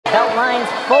belt lines,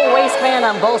 full waistband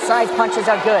on both sides. Punches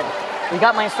are good. You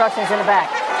got my instructions in the back.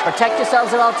 Protect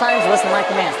yourselves at all times. Listen to my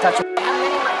commands. Touch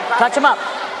them up.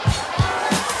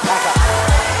 Back up.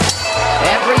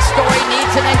 Every story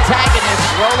needs an antagonist.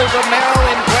 Rolly Romero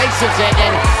embraces it,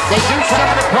 and they do have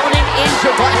an opponent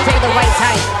injured. Take the right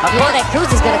side. You know that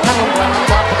Cruz is going to come in on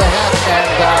top of the head,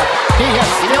 and he has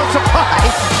no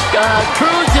surprise.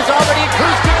 Cruz is already in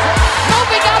cruise control.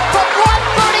 Moving up from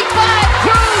 135.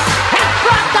 Cruz has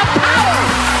brought the power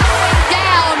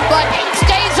down, but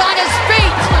stays on his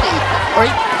feet. Or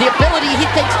the ability he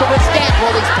thinks to withstand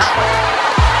Rolly's power.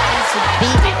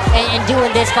 And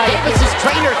doing this fight. Davis's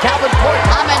trainer, Calvin Ford,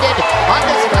 commented on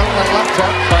this left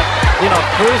hook, but you know,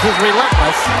 Cruz is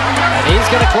relentless, and he's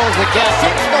going to close the gap.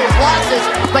 6 those losses,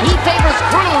 but he favors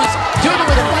Cruz due to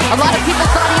it. A lot of people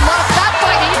thought he lost that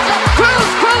fight. Cruz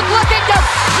looking to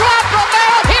drop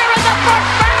Romero here in the first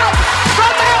round.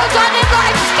 Romero's on his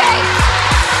life skates.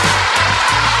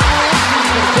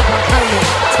 Keep on coming,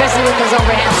 especially with those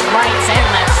overhands, rights and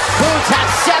lefts. Cruz has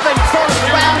 7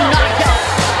 first-round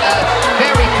knockouts.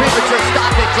 Very premature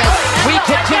stoppage as we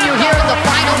continue here in the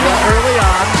final round. Early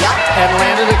on, and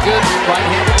landed a good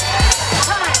right-handed.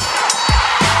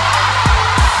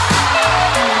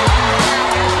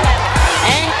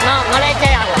 No le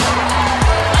eche agua.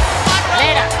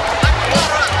 Mira,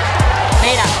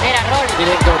 Rolly. He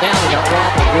didn't go down, he got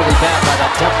wobbled really bad by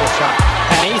that temple shot.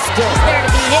 And he's still there to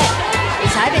be hit.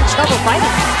 He's having trouble fighting.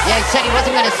 Yeah, he said he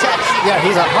wasn't going to set. Yeah,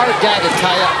 he's a hard guy to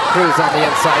tie up Cruz on the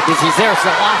inside because he's there so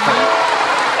often.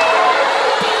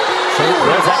 So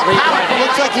there's that lead right. It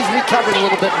looks like he's recovered a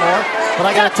little bit more, but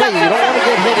I got to tell you, you don't want to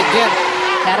get hit again.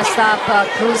 Gotta stop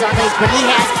Cruz on these, but he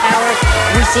has power.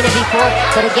 We've seen it before,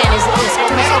 but again, his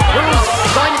Romero, Cruz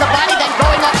going to the body, then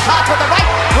going up top with the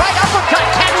right uppercut,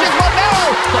 catches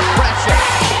Romero. The pressure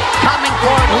coming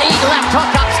forward, lead left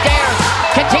hook upstairs,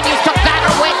 continues to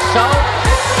batter with. So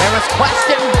there is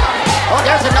question. Oh,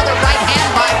 there's another right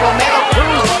hand by Romero.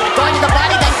 Cruz going to the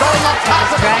body, then going up top.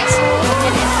 Strikes,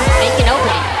 making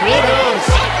opening, creative.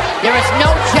 There is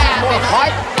no jab in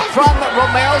height from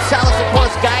Romero. Salas, of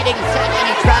course, guiding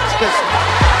any traps because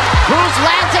Cruz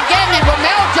lands again, and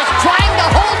Romero just trying to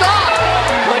hold on.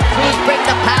 But Cruz bring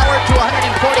the power to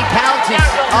 140 pounds. He's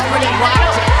already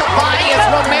rocked the body as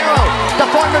Romero, the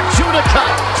former judoka,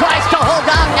 tries to hold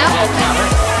on now.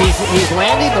 He's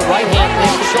landing the right hand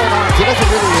in the short arms. He doesn't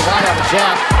really rely on the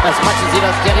jab as much as he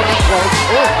does getting it close.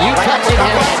 You touching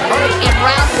him in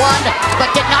round 1,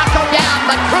 but did not go down.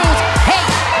 But Cruz, hey,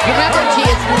 you remember he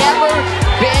has never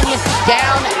been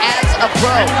down as a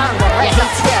pro.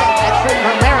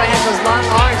 Romero has those long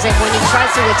arms, and when he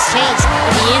tries to exchange from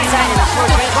the inside and the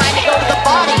short range, trying to go to the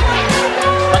body.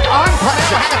 But the arm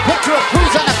puncher had a picture of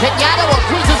Cruz on a pinata. Well,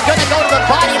 Cruz is going to go to the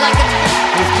body like it's...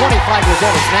 He's 25 years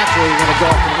old. It's naturally going to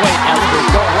go up in weight as we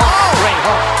go along. Great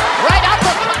hook. Right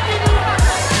uppercut.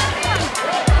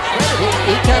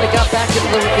 He kind of got back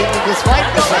into this fight.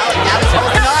 Well, now he's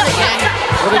holding on again.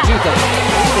 What did you think?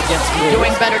 Against Cruz.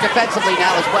 Doing better defensively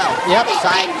now as well. Yep.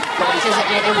 Side.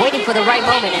 And waiting for the right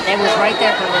moment, and it was right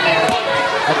there for Romero.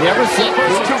 Have you ever seen the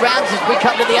first 2 rounds as we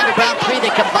come to the underground 3, they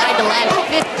combined to land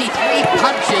 53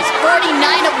 punches,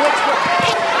 49 of which were...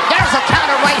 There's a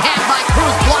counter right hand by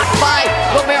Cruz, blocked by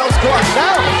Romero's score. No,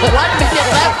 1 minute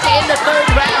left in the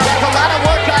 3rd round. There's a lot of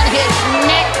work on his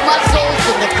neck muscles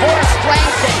and the core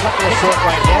strength. And a couple of short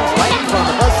right hands right in front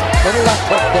of us. Little left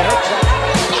hook there.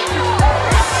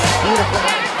 Beautiful.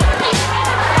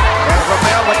 There's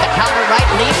Romero with the counter right,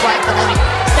 lead right.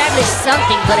 Established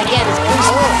something, but again, it's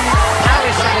Cruz.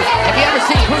 Have you ever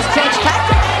seen Cruz change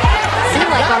tactics?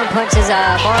 Seemed like arm punches,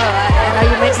 Moro. I know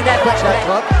you mentioned that, but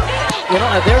you know,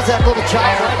 there's that little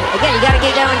child. Again, you got to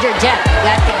get down with your jab. You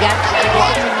got to.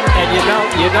 And you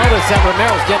notice that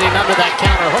Romero's getting under that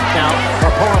counter hook now,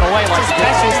 or pulling away like this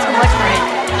pressure is too much for him.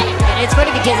 And it's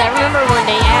funny because I remember when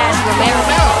they asked Romero.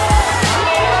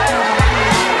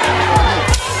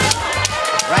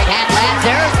 Right hand lands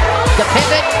there. The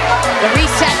pivot, the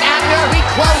reset after we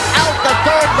close out the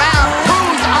 3rd round.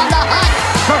 Cruz on the hunt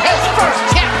for his first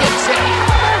championship.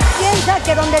 I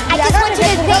just want you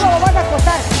to think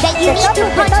that you need to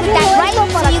punch with that right so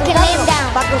you can lay him down.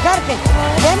 But you gotta be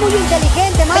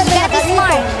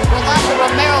smart. Rolando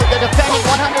Romero, the defending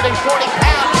 140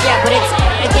 pounds. Yeah, but it's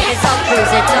all Cruz.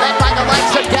 It's led by the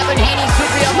likes of Devin Haney,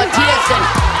 Subriel Matias, and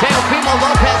Teofimo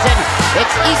Lopez, and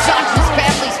it's Isan's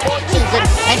family's fortunes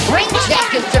and bring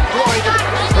championship glory to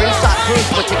Isan Cruz,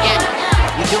 which again,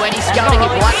 you do any scouting,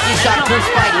 you've watched Isan Cruz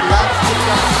fight, he loves to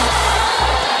go.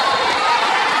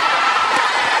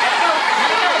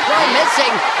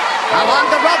 Missing along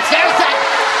the ropes. There's that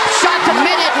shot. A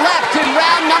minute left in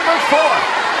round number 4.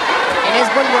 And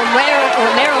it's when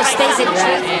Romero stays in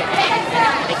check.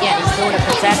 And again, he's doing a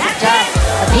fantastic job.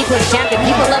 The people are champion.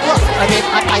 People love him. I mean,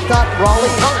 I thought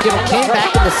Raleigh came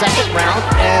back in the second round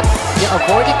and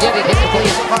avoided getting hit. He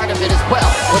is part of it as well.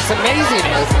 What's amazing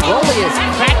is Raleigh is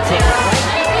cracked him.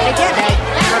 And again,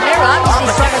 Romero obviously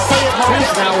is trying to stay at home.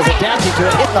 Cruz now is adapting to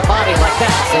it, hitting the body like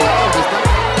that. So he's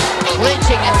not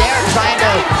Flinching, and they're trying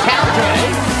to counter.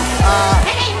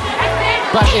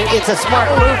 but it's a smart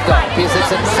move though, because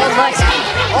it's a So much.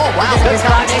 Oh wow, good His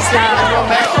boxing combination style from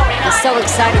Romero. is so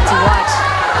exciting to watch.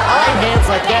 high hands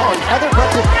like that, and other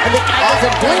punches, and the guy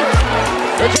doesn't blink.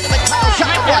 Legitimate title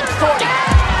shot at 140.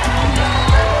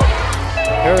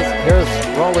 Here's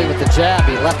Raleigh with the jab.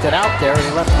 He left it out there, and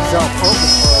he left himself open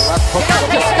for a left hook. Got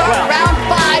to start round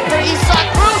 5 for Isak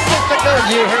Cruz with the good.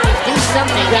 You heard it. Do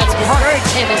something that discourage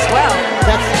him as well.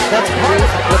 That's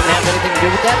Cruz. Wouldn't have anything to do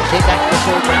with that. He came back to the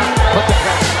third round, put the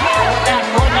pressure.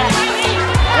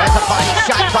 There's a body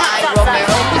shot by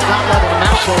Romero. He's not letting him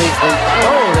out so easily.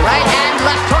 Oh, Right hand,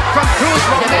 left hook from Cruz.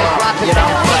 Romero dropped his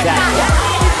hand. exactly.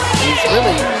 He's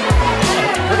really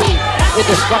pretty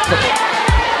indestructible.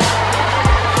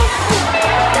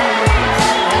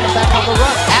 Back on the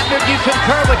run. Abner, do you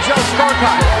concur with Joe's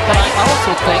scorecard? But I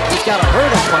also think he's got to hurt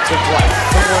him once or twice,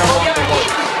 somewhere along the way.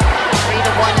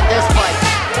 3-1 in this fight.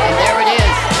 And there it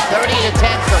is, 30-10,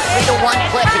 so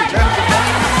 3-1 clip in terms of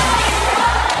points.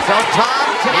 So Tom,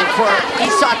 and for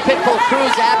Isak Pitbull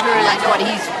Cruz, Abner, that's what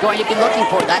he's going to be looking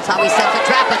for. That's how he sets the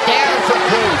trap, but there's a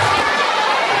Cruz.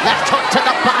 Left hook to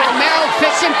the bottom. Romero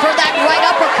fishing for that right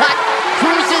uppercut.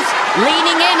 Cruz is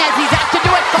leaning in as he's apt to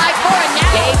do it 5-4, and now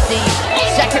gave the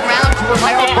second round to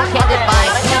Romero, bookended by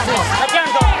Cruz's.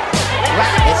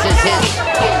 This is his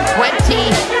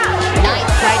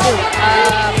 29th right hook.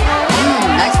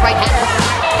 Nice right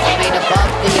hand made above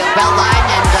the bell line,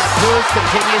 and Cruz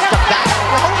continues to back.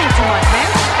 You're holding too much, man.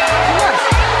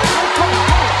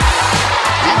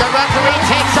 And the referee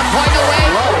takes a point away.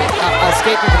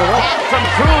 Escaping to the right. And from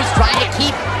Cruz, trying to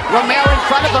keep Romero in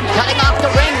front of him, cutting off the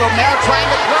ring. Romero trying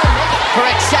to throw for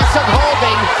excessive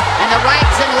holding. And the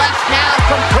rights and lefts now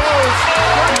from Cruz.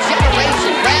 First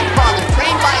generation grandfather,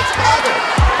 trained by his father.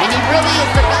 And he really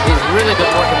is the guy. He's really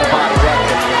been working the body right.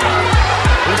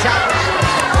 He's out.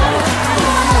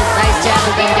 Nice jab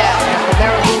to being down.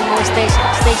 Romero being more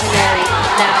stationary.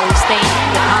 Now he's staying in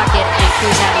the pocket, and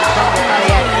Cruz having trouble. Oh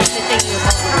yeah, I think he was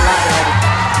holding a lot already.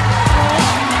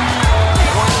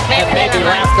 And maybe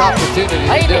last opportunity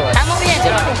to do it.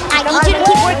 I need you to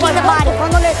keep working the body.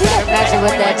 Imagine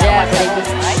with that jab, but he just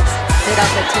stayed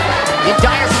off that too much. In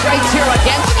dire straits here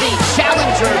against the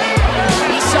challenger.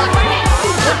 Isak,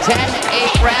 the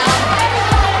 10-8 round.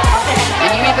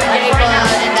 And you even gave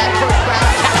in that first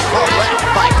round, catapult left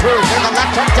by Cruz. There's a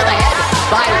left hook to the head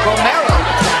by Romero.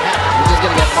 He's just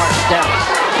going to get marched down.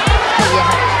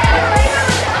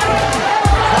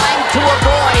 Trying to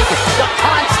avoid the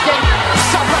constant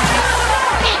suffer.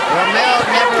 Romero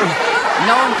never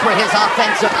known for his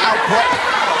offensive output.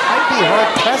 Might be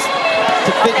hard-pressed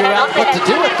to figure out what to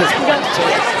do at this point.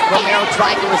 Romero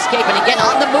tried to escape, and again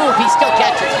on the move, he still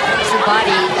catches. It's the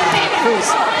body, Cruz.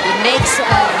 He makes,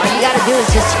 what you gotta do is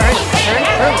just turn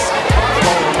Cruz.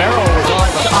 Well, Romero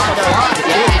was on the line.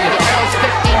 Yeah, and Romero's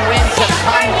 15 wins have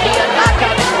come via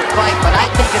knockout in the fight, but I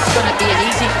think it's going to be an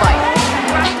easy fight.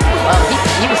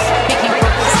 He was speaking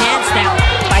from His hands down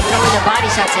by throwing the body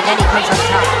shots, and then he comes on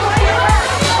top.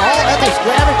 All other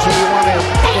strategy you want to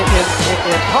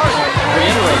impart,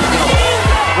 reiterate,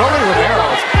 Rolly Romero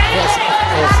is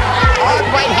hard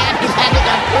right hand he landed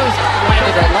on Cruz.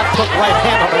 landed a left hook right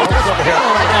hand on the ropes over here.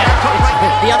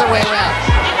 The other way around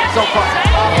so far.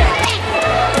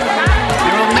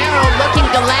 Romero looking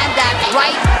to land that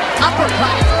right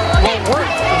uppercut. Won't work.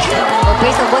 But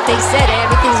based on what they said,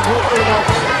 everything's,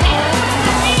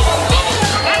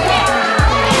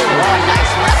 Oh,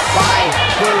 nice left by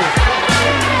Cruz.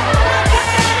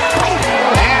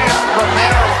 There's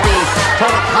Romero, the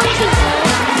total punches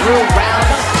through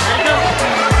rounds.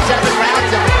 7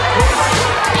 rounds of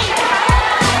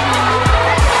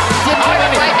didn't get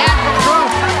a right hand from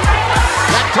Cruz.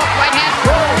 Left hook, right hand,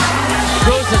 Cruz.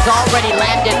 Cruz has already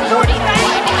landed 40,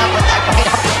 winding up with that right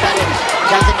uppercut and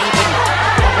doesn't even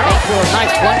make A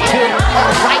nice 1-2.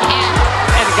 oh, right hand.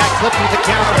 And the guy clipped with the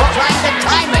counter. Trying to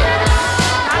time it.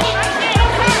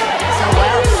 so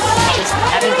well. Just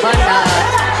having fun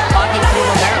talking to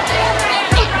Romero.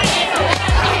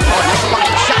 Oh, nice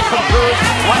body shot from Cruz.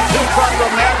 1-2 from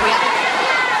Romero.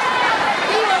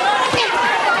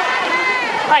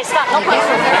 All right, stop. No place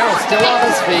for Romero still on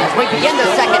his feet. We begin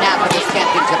the second half of this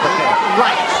championship affair.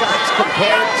 Right shots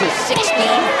compared to 16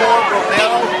 for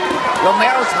Romero.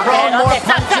 Romero's thrown more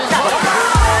punches.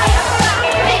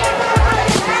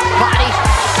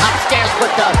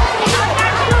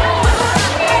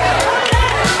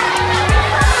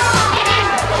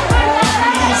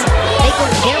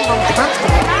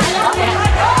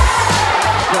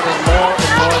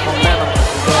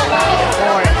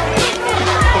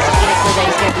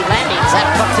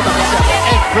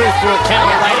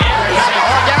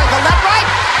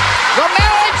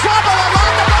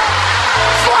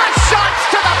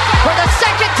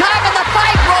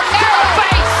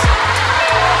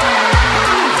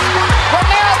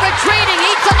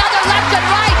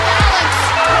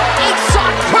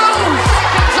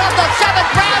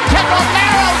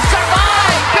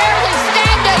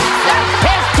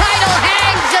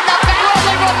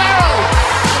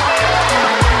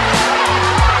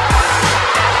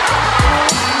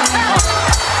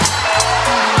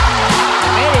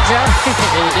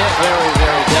 Very,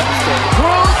 very devastating.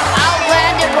 Cruz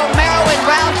outlanded Romero in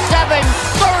round 7,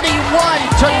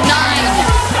 31-9.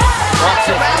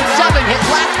 Round 7, his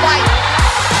last fight.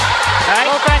 All right.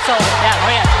 Full threshold. Yeah,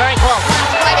 oh yeah, it's very close.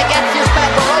 Last fight against his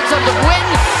Barbarossa to win.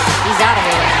 He's out of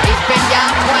here. He's been down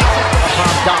twice.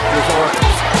 Palm doctor's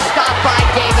orders. Stop by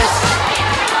Davis.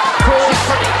 Cruz.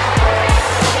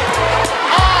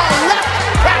 Oh, left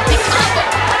crafty combo.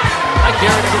 I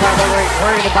guarantee By the way,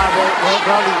 worried about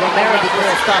Romero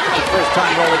because stop it the first time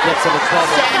Rolly gets into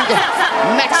trouble.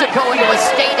 Send Mexico into a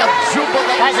state of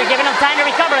jubilation. Guys are giving him time to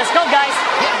recover. Let's go, guys.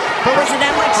 Cruz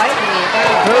that much.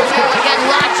 Romero again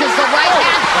launches the right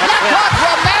hand. Left hook.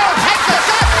 Romero takes the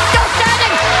shot. Still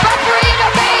standing. Referee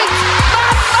intervenes.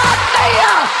 Mamma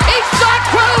mia! Isan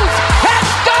Cruz has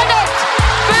done it.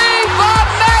 Viva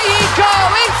Mexico!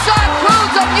 Isan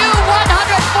Cruz, a new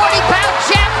 140-pound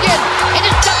champion in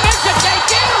his division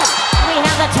debut. We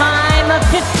have the time of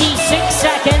 56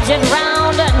 seconds in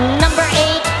round number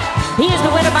 8. He is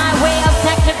the winner by way of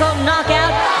technical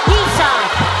knockout. Isan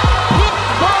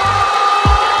Pitbull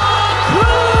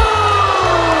Cruz.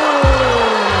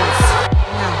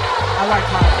 I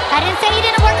worked hard. I didn't say you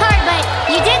didn't work hard, but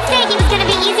you did say he was going to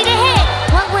be easy to hit.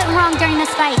 What went wrong during this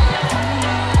fight?